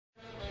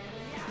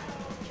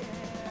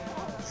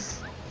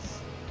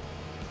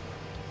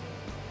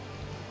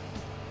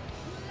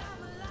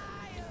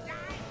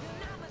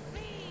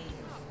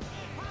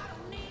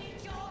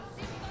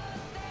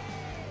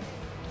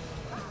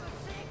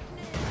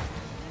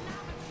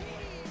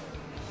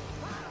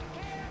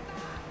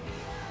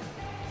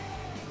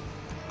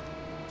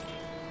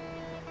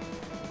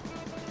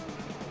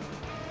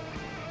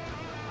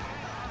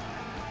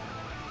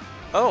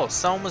Oh,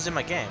 someone was in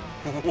my game.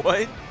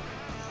 What?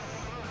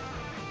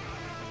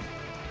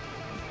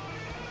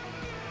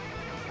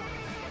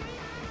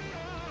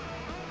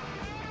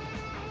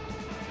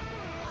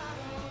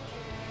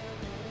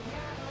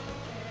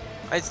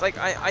 It's like,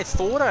 I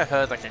thought I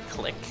heard like a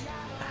click,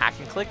 a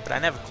hacking click, but I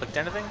never clicked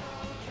anything.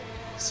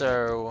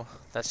 So,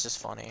 that's just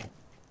funny.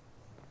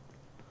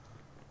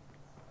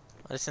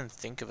 I just didn't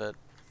think of it.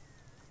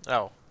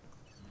 Oh.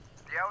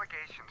 The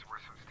allegations were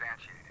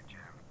substantiated,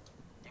 Jim.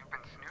 You've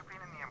been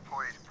snooping in the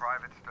employees'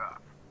 private stuff.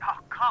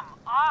 Oh, come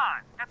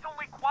on! That's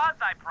only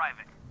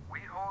quasi-private. We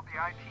hold the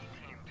IT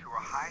team to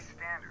a high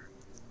standard.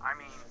 I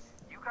mean,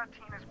 you got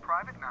Tina's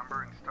private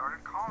number and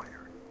started calling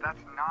her.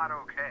 That's not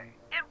okay.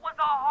 It was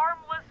a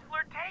harmless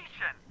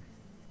flirtation.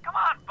 Come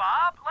on,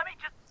 Bob, let me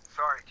just...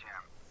 Sorry,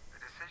 Jim.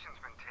 The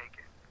decision's been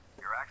taken.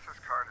 Your access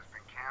card has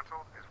been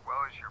canceled, as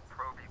well as your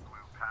Proby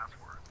Blue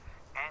password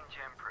and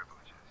gym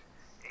privileges.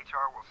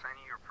 HR will send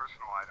you your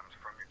personal items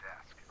from your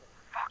desk.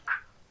 Fuck.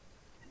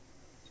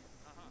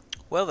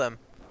 Well then.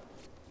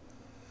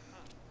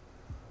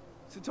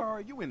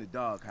 Satara, you in the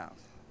doghouse.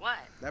 What?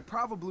 That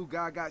Prava Blue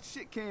guy got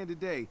shit canned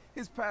today.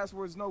 His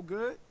password's no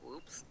good.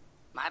 Oops.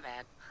 My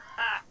bad.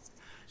 Ha!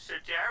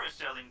 Satara's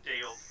selling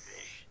day-old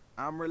fish.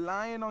 I'm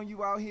relying on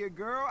you out here,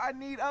 girl. I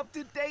need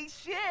up-to-date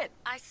shit.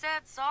 I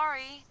said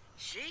sorry.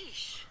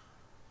 Sheesh.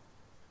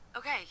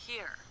 Okay,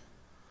 here.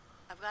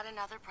 I've got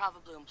another Prava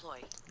Blue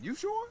employee. You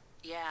sure?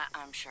 Yeah,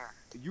 I'm sure.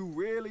 You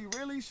really,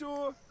 really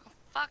sure?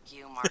 Fuck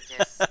you,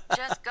 Marcus.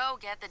 Just go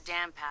get the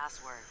damn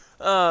password.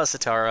 Oh,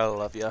 Satara, I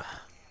love you.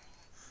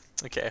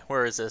 Okay,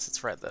 where is this?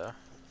 It's right there.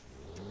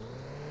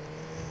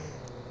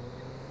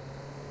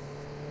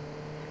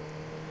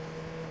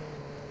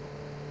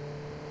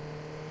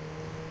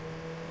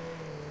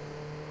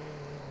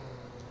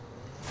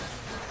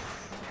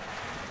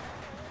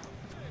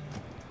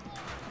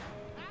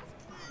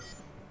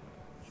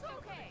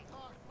 Okay.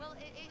 Well,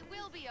 it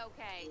will be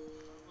okay.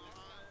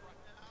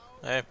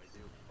 Hey.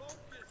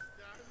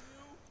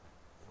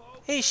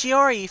 Hey,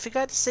 Shiori, you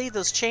forgot to say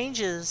those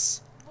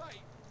changes.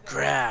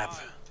 Crap.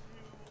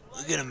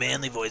 Look at a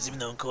manly voice, even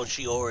though I'm called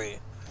Shiori.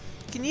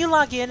 Can you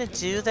log in and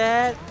do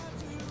that?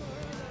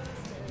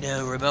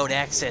 No remote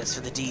access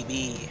for the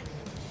DB.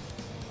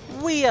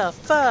 We are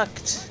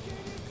fucked.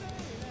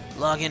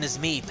 Log in as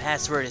me.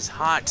 Password is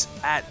hot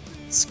at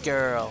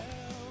girl.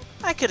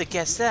 I could have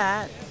guessed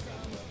that.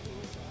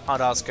 Hot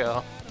ass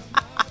girl.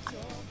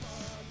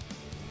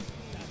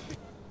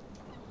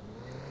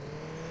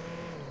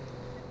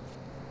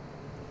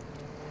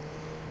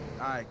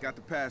 Alright, got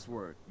the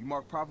password. You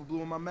marked Prava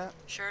Blue on my map?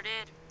 Sure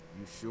did.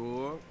 You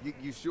sure?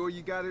 You sure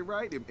you got it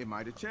right? It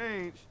might have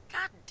changed.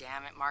 God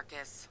damn it,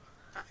 Marcus.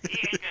 He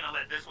ain't gonna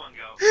let this one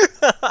go.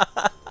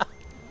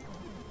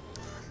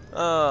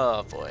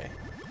 Oh boy.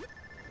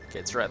 Okay,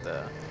 it's right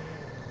there.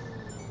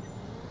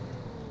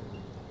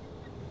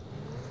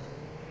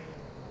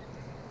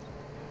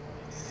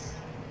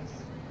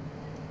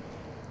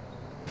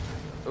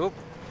 Oop.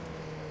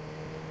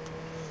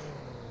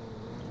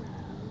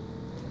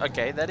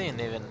 Okay, that didn't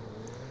even...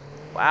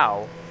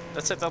 Wow.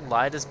 That's like the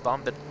lightest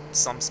bump at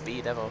some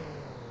speed ever.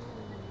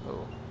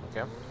 Oh,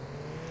 okay.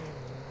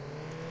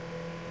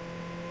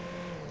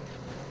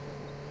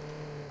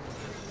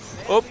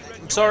 Oh,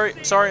 I'm sorry,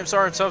 I'm sorry, I'm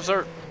sorry, I'm so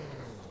sorry.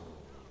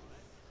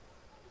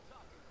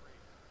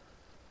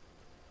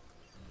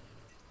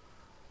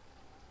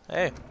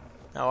 Hey,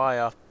 how are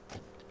ya?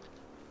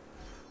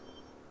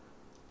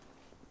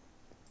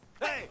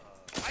 Hey!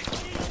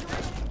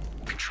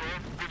 Control,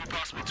 we have a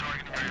possible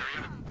target in your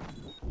area.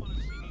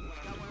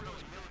 Got one of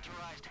those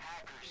militarized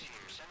hackers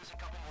here. Send us a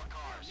couple more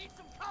cars. Need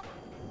some cover.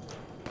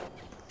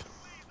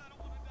 Please, I don't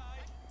want to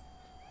die.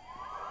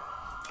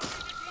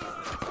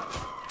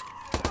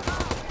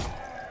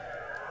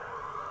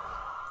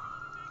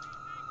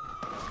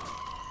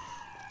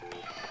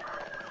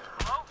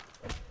 Hello?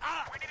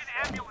 We need an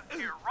ambulance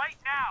here, right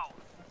now!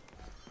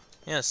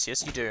 Yes,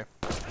 yes you do.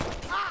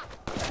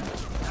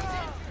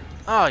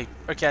 Oh,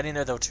 okay, I didn't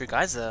know there were two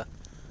guys there.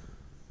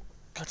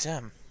 God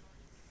damn.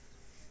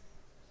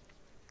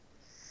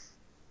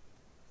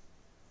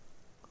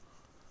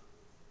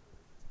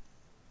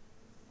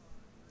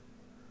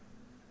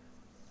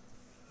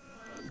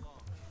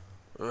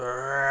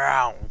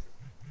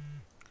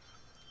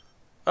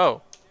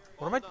 Oh,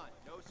 what am I?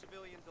 No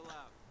civilians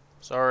allowed.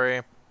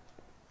 Sorry.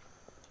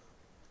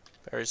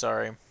 Very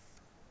sorry.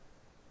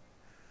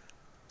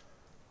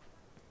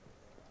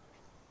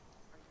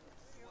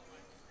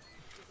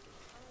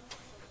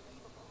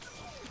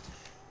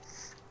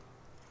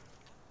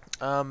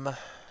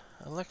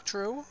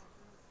 Electro?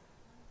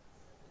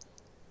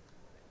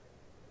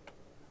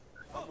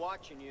 I'm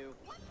watching you.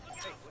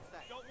 Hey, what's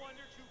that? Don't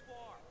wander too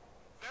far.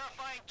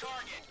 Verifying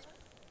target.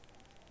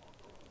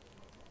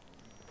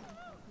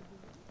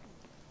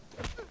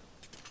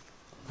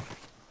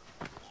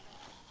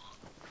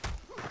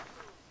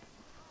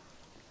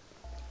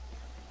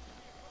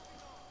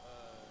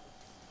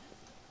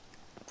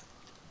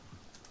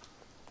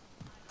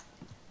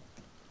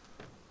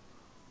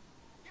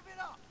 Give it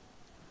up.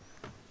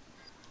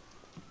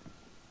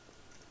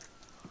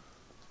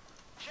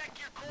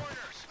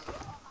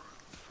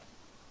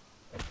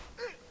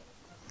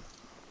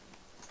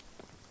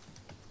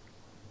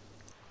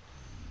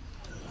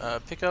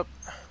 Pick up.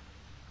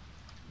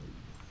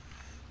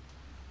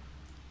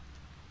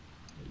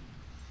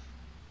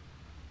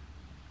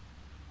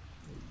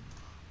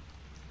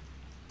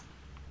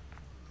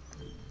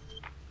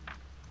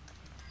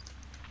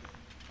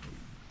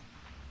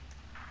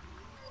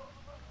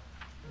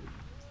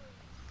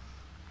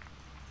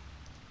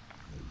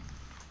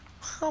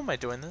 How am I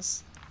doing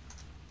this?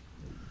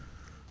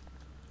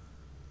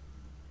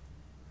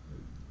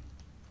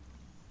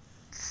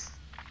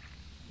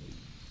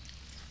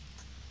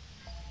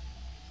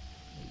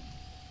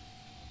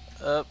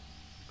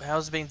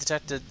 How's it being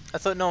detected? I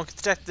thought no one could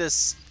detect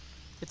this.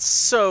 It's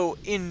so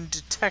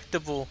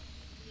indetectable.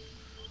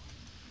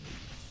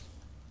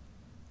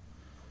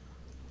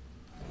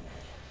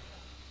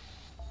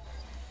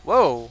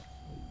 Whoa!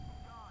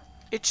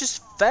 It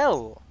just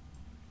fell.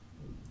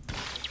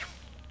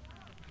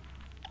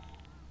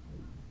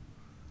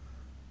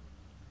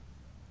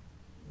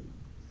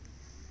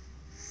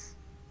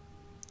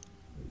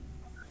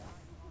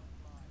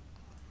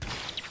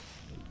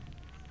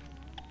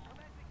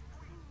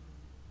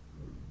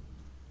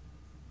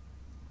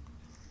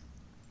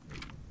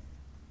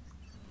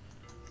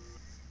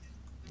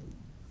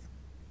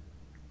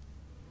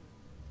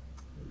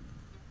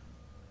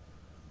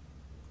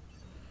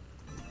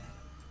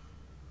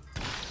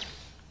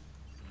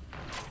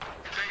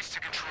 Base to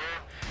control.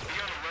 Be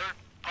on alert.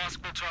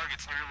 Possible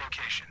targets near your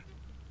location.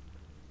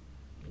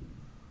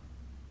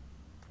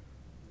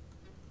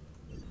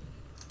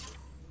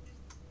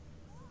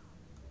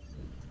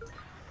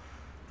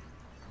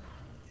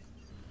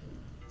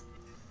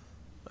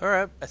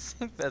 Alright, I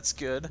think that's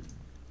good.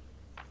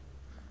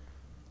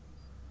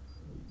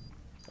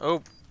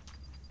 Oh.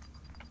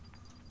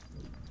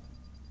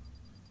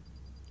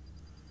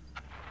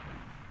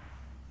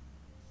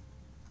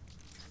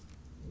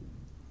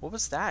 What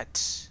was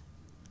that?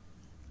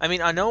 I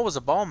mean, I know it was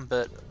a bomb,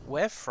 but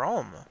where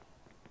from?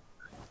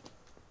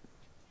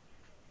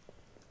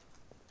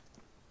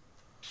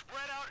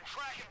 Spread out and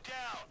track him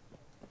down.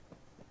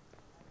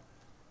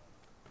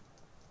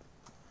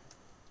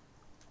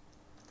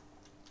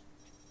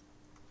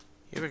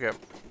 Here we go.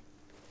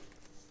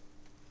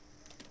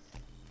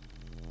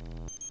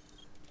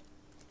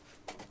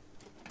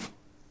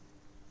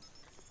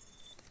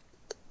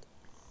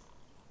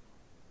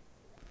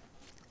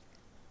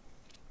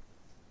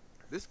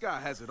 This guy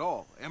has it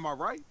all. Am I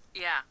right?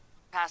 Yeah.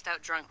 Passed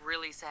out drunk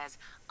really says,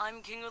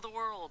 I'm king of the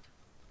world.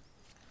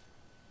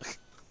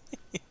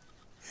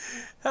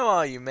 How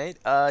are you, mate?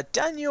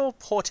 Daniel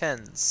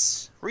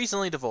Portens.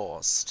 Recently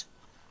divorced.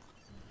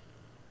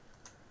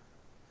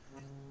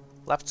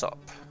 Laptop.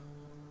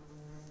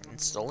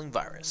 Installing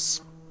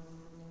virus.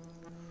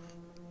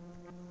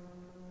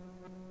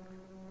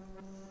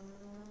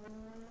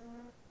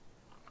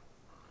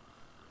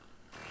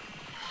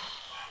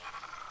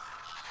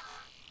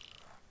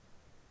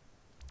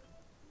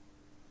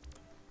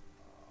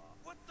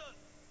 What the?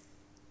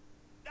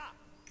 Nah,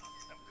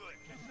 I'm good.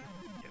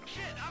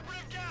 Shit,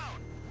 operative down.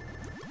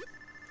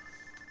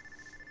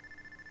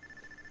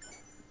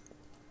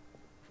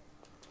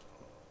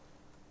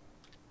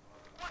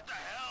 What the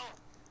hell?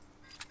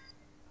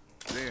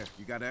 There,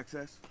 you got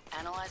access?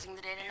 Analyzing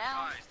the data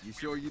now. You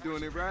sure you're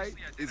doing it right?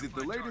 Is it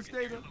the latest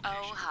data?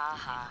 Oh, ha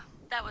ha.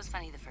 That was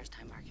funny the first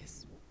time,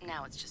 Marcus.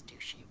 Now it's just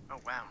douchey. Oh,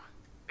 wow.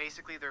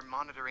 Basically, they're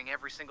monitoring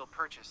every single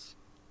purchase.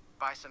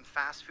 Buy some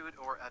fast food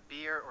or a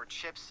beer or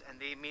chips, and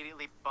they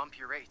immediately bump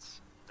your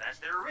rates. That's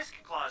their risk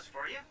clause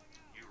for you.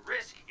 You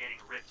risk getting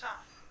ripped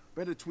off.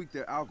 Better tweak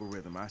their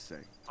algorithm, I say.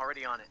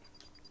 Already on it.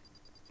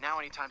 Now,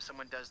 anytime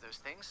someone does those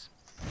things,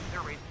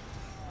 their rate...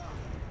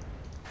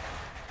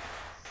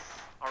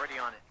 Already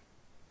on it.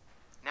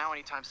 Now,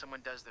 anytime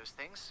someone does those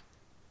things,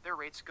 their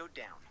rates go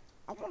down.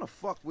 I want to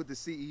fuck with the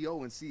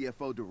CEO and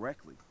CFO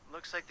directly.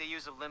 Looks like they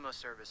use a limo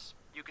service.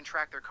 You can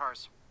track their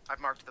cars. I've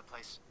marked the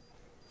place.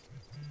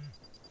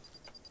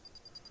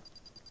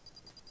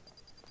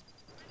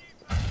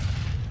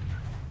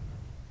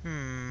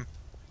 Hmm.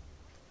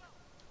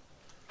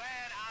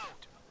 Man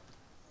out.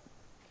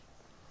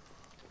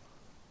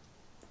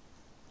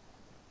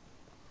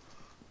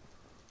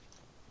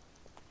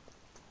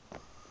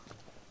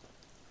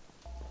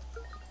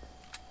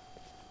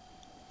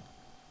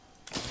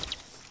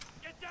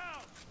 Get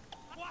down.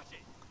 Watch it.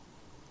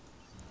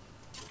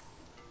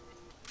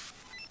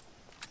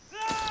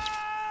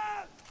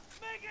 Ah!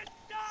 Make it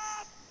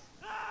stop!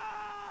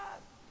 Ah!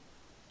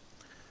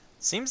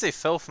 Seems they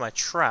fell for my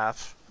trap.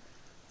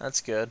 That's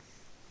good.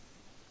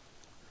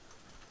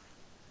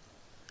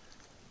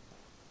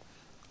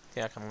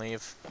 Yeah, I can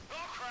leave. Oh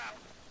crap!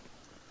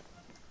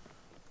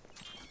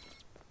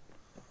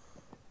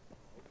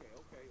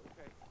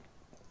 Okay.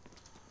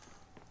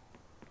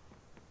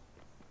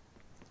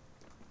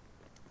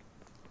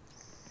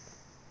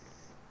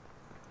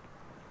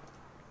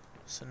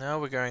 So now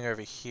we're going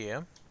over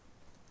here.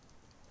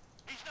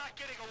 He's not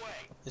getting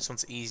away. This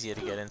one's easier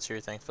to get into,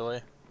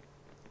 thankfully.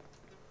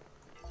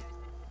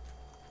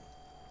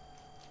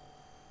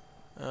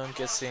 I'm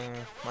guessing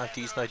I have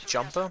to use my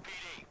jumper.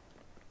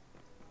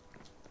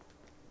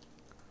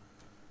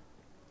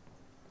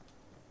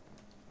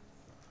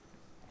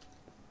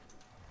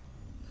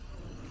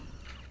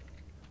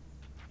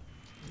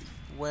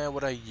 where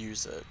would I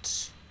use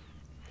it?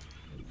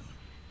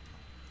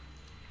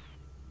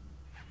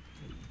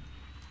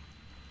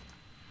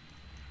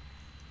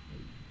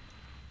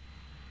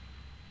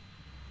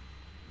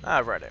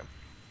 Alrighty.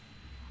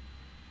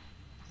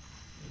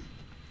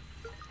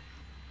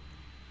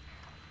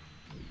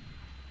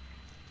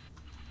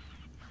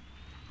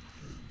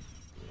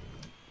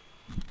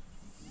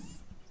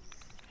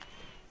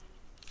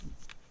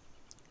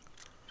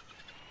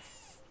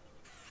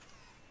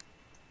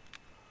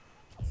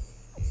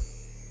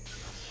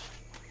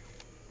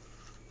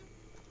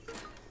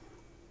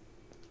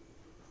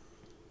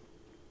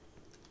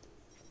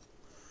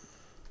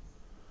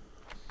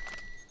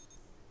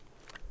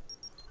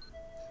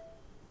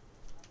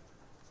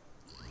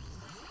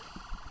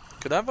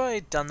 Could have I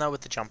done that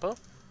with the jumper?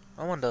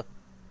 I wonder.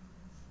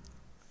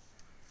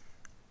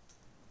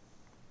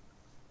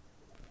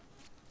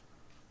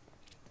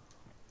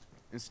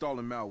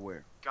 Installing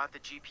malware. Got the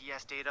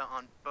GPS data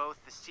on both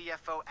the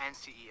CFO and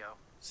CEO.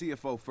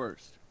 CFO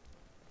first.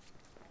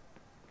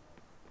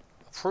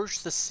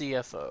 Approach the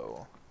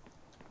CFO.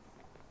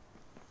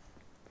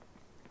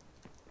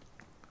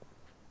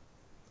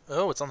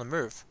 Oh, it's on the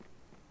move.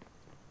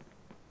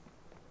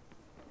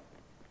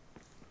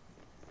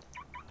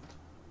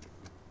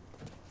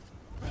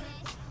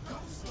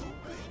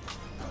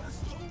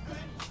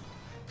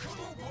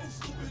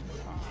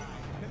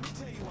 Let me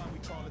tell you why we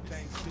call it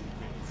things stupid.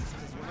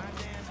 Because when I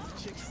dance, the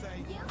chicks say,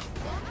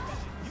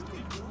 you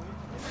can do it.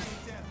 It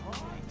ain't that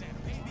hard.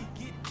 Baby,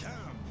 get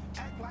dumb.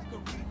 Act like a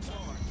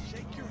retard.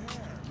 Shake your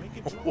hair. Make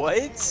it blow.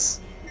 What?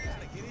 You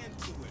gotta get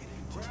into it.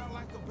 Growl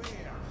like a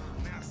bear.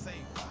 Now say,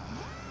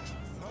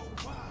 no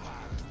why.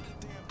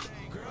 Damn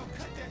thing. Girl,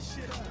 cut that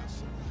shit up.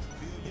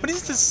 What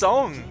is this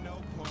song? You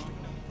know,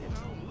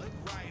 look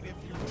right if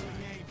you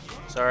really ain't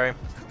young. Sorry.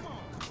 Come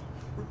on.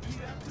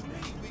 Repeat after me.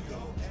 We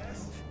go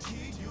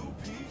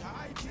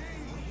S-T-U-P-I-D.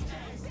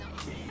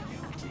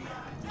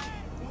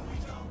 When we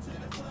go to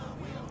the club,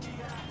 we don't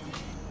need ID.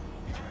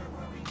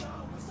 Everywhere we go,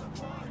 it's a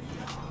party,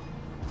 y'all.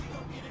 We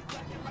gon' get it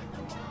crackin' like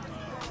the Mardi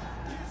Gras.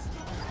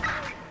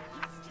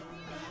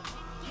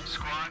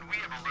 Squad, we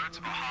have alerts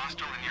of a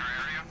hostile in your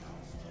area.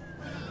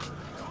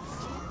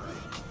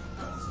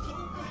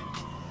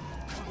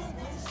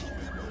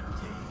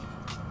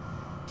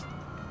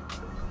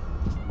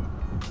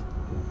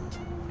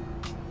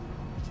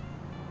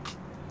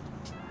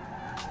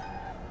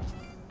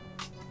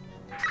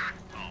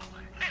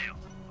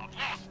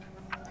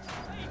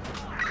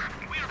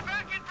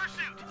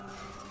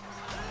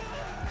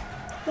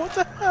 What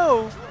the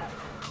hell?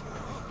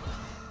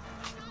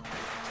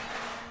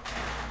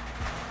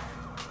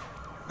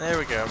 There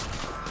we go.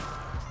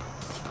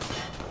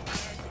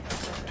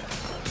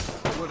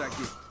 What'd I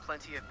get?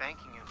 Plenty of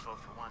banking info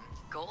for one.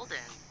 Golden.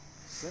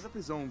 Set up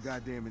his own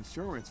goddamn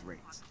insurance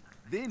rates.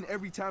 Then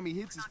every time he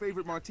hits his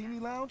favorite martini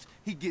lounge,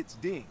 he gets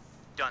dinged.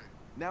 Done.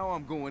 Now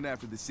I'm going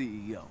after the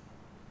CEO.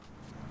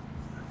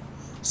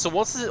 So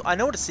what's the... I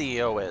know what a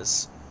CEO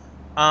is.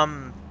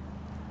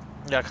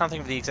 Yeah, I can't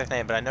think of the exact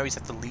name, but I know he's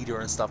like the leader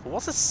and stuff. But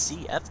what's a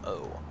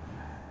CFO?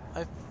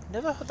 I've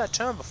never heard that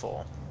term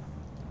before.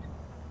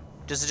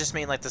 Does it just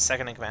mean like the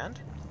second in command?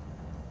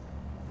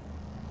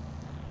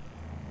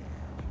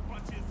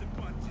 Bunches and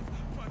bunches,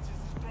 punches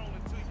is thrown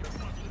into your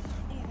frontlets.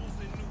 Oodles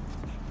and noodles,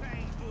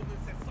 pain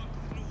bullets and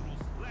suckers noodles.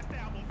 Left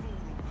album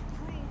voodoo,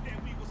 prove that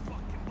we was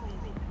fucking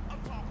brutal.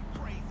 I'm talking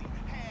crazy,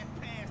 half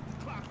past the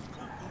clock is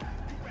cuckoo.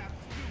 You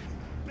rappers doodle,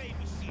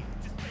 baby shit,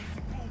 just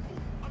basic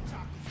boo-boo. I'm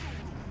talking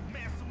Zulu,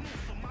 Mansa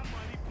Musa, my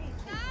money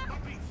boo-boo. My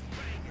beats is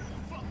banging,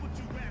 fuck what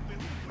you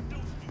rapping, who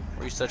produced you?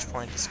 Research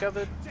point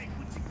discovered. Take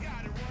what you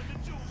got and run the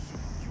juice.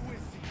 You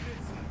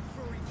insignificant,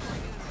 furry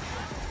friend.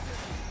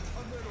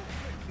 A little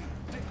quickly,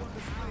 dick on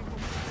display for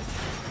my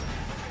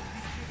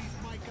these kitties,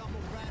 Mike, I'm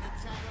a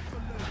rat-a-tat up a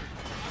little.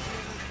 I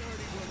did a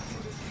dirty one, do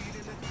the deed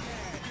in the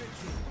tag. Get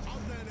you,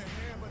 I'm not a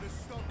hammer, the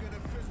stuck in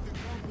a fist and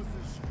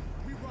composition.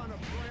 We run a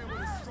brand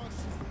with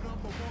instructions for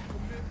 #1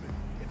 commitment.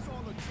 It's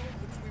all a joke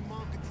between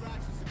mom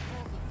contractions and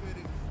coffin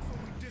fitting. So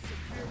we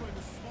disappear in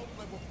the smoke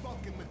like we're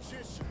fucking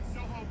magicians.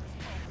 No hocus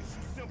pocus,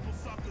 you simple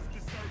suckers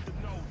deserve the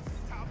notice.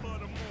 Top of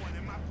the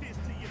morning, my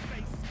fist to your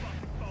face is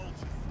fucking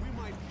Folgers. We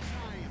might be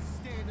giants,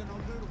 standing on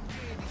little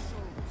candy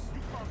shoulders.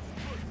 You person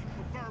pussy,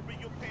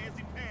 proverbial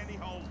pansy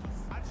pantyholders.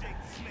 I Jake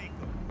the Snake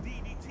up,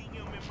 DDT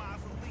him in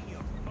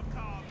mausoleum.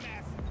 Macabre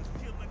massacres,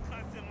 killing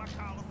cunts in my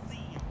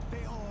coliseum.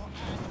 They all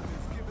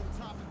activists, giving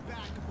top and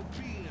back of a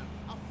beam.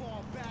 I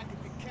fall back if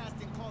your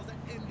casting calls an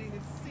ending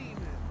in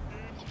semen.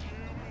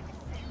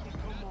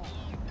 Come on.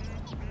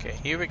 Okay,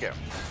 here we go.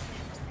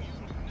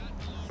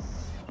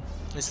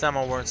 This time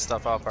I'll warn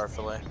stuff up,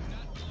 hopefully.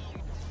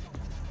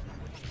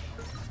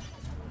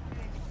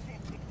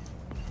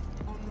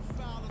 On the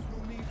foul, there's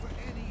no need for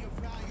any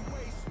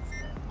evaluations.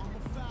 On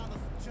the foul,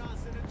 there's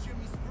Johnson and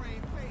Jimmy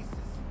spraying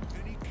faces.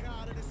 Any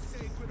kind of the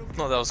sacred of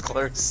Oh, that was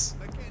close.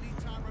 like any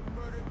time a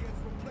murder gets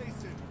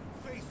replaced.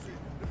 Face it,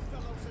 the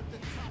fellows at the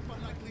top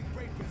are likely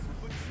rapists.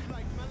 But you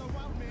like mellow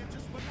out, man,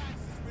 just relax.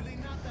 It's really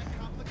not that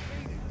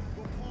complicated.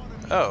 Well, part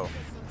of me Oh.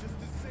 guess I'm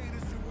just as sane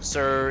as you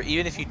So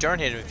even if you don't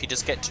hit him, if you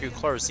just get too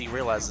close, he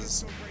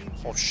realizes.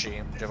 Or she,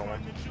 whichever one.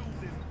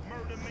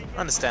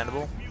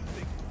 Understandable.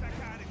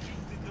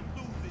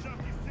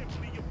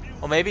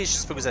 Or maybe it's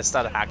just because I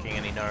started hacking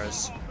and he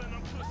knows.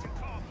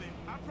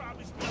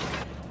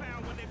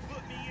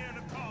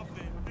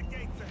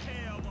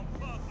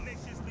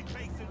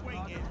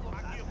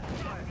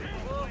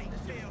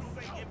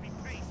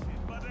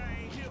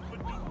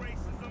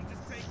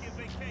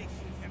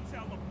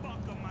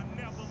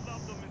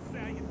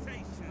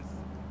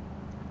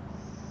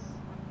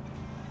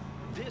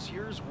 This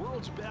year's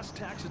World's Best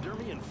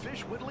Taxidermy and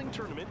Fish Whittling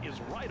Tournament is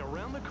right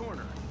around the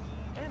corner.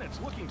 And it's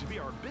looking to be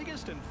our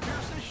biggest and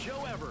fiercest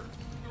show ever.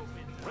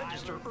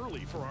 Register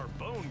early for our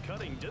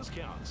bone-cutting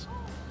discounts.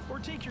 Or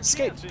take your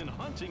chance in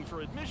hunting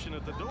for admission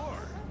at the door.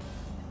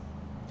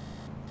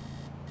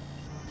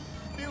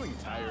 Feeling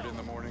tired in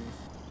the mornings?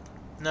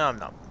 No, I'm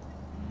not.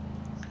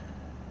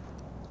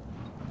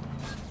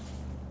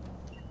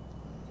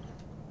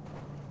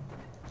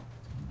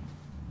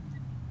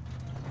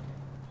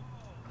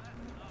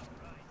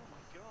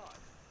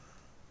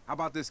 How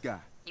about this guy?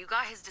 You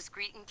got his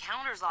discreet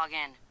encounters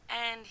login,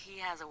 and he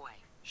has a wife.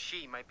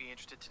 She might be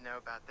interested to know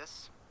about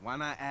this. Why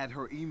not add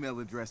her email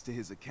address to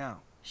his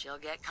account? She'll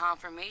get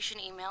confirmation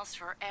emails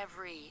for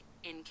every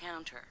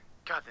encounter.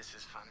 God, this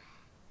is fun.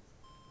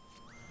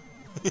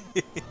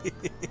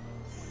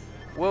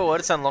 Whoa, I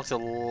just unlocked a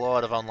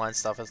lot of online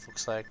stuff, it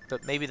looks like.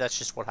 But maybe that's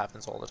just what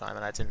happens all the time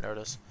and I didn't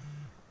notice.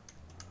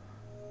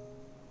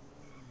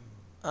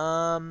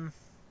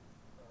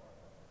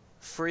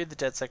 Free the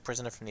DedSec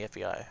prisoner from the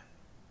FBI.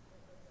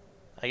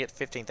 I get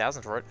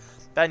 15,000 for it.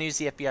 Bad news,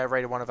 the FBI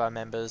raided one of our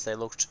members. They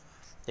locked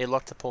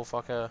the poor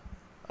fucker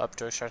up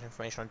to extract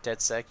information on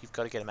DedSec. You've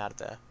got to get him out of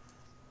there.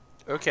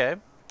 Okay,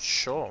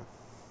 sure.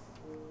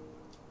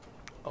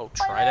 Oh,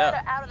 try it out.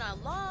 Out on our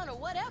lawn or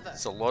whatever.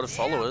 It's a lot of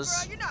followers.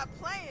 Girl, you're not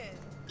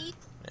playing.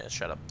 Yeah,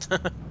 shut up.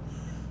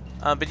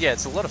 But yeah,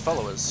 it's a lot of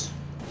followers.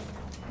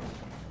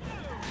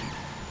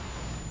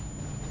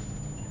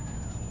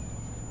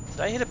 Did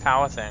I hit a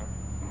power thing?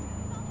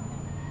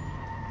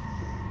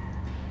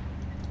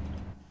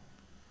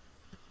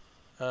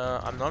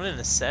 I'm not in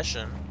a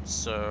session,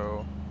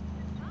 so...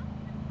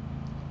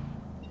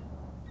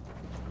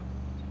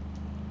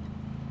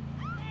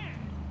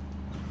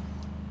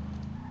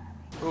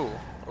 Ooh,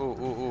 ooh,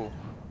 ooh, ooh.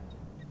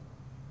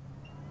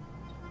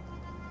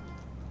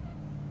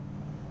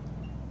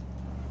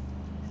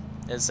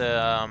 There's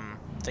a,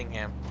 thing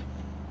here.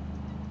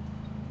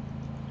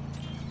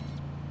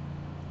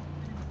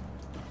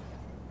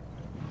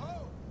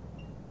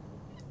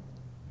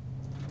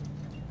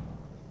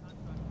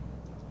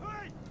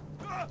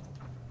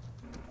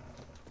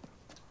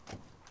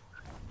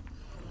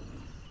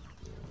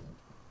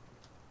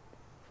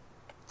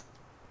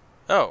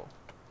 Oh.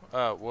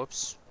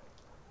 Whoops.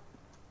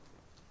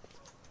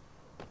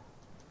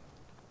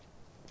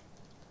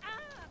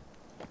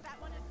 That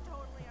one is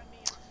totally on me,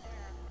 I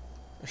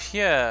swear.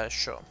 Yeah,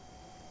 sure.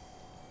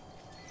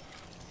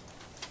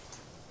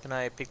 Can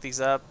I pick these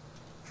up?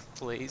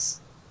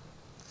 Please?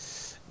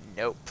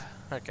 Nope.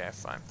 Okay,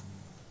 fine.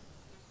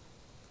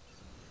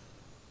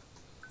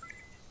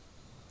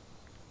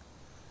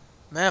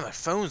 Man, my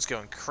phone's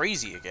going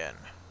crazy again.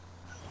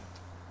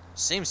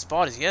 Same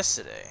spot as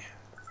yesterday.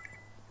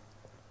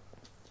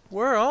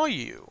 Where are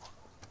you?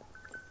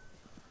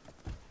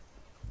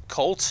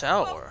 Coal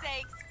Tower.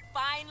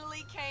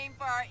 Finally came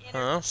for our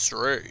Huh?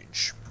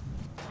 Strange.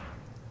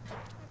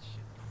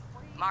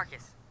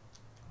 Marcus,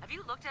 have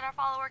you looked at our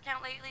follower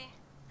count lately?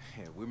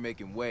 Yeah, we're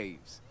making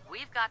waves.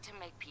 We've got to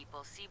make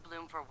people see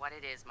Bloom for what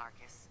it is,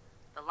 Marcus.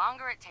 The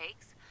longer it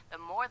takes, the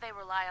more they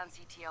rely on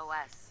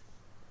ctOS.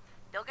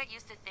 They'll get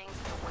used to things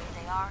the way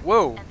they are,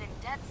 Whoa. and then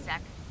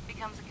DedSec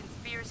becomes a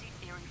conspiracy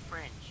theory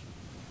fringe.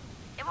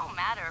 It won't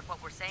matter if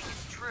what we're saying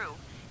is true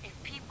if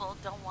people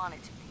don't want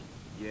it to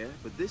be. Yeah,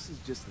 but this is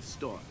just the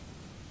start.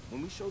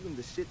 When we show them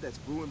the shit that's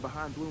brewing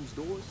behind Bloom's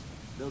doors,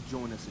 they'll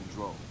join us in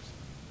droves.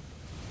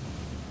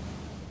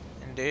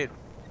 Indeed.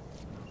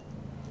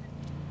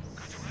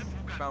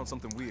 Found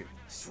something weird.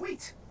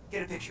 Sweet.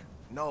 Get a picture.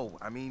 No,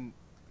 I mean,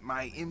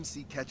 my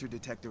MC catcher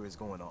detector is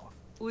going off.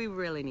 We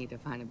really need to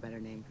find a better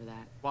name for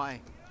that.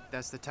 Why?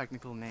 That's the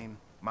technical name.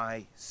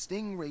 My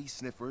stingray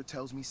sniffer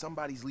tells me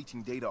somebody's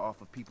leeching data off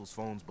of people's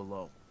phones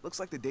below. Looks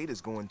like the data's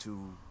going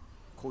to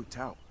Coit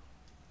Tower.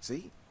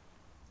 See?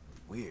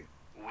 Weird.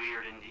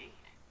 Weird indeed.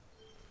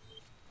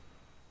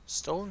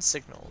 Stolen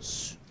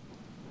signals.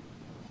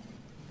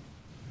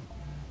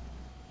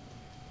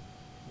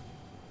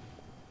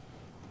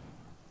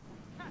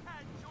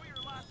 Enjoy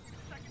your last few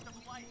seconds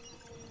of life.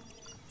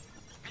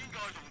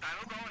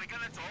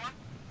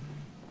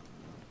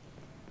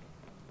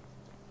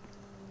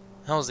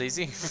 That was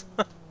easy.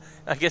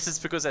 I guess it's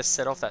because I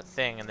set off that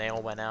thing and they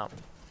all went out.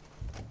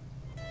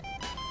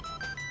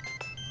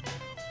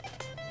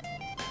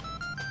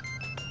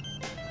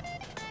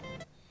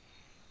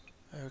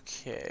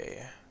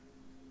 Okay.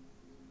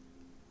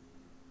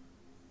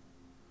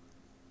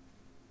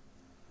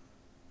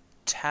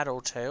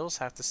 Tattletales,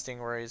 hack the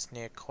stingrays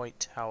near Coit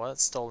Tower,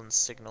 stolen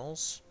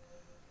signals.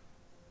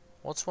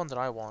 What's one that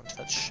I want?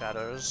 That's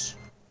shadows.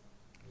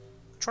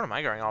 Which one am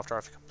I going after?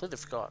 I completely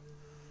forgot.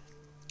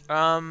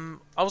 I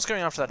was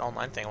going after that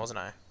online thing, wasn't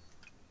I?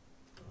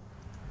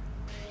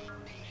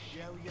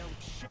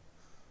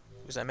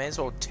 Because I may as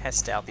well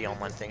test out the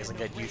online things and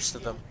get used to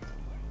them.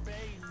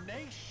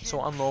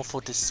 So unlawful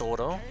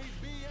disorder.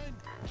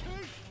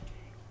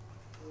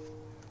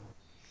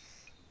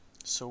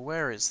 So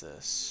where is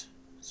this?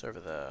 It's over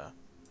there.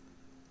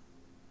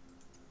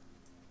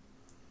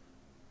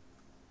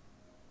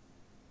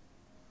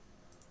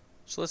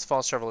 So let's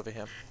fast travel over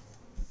here.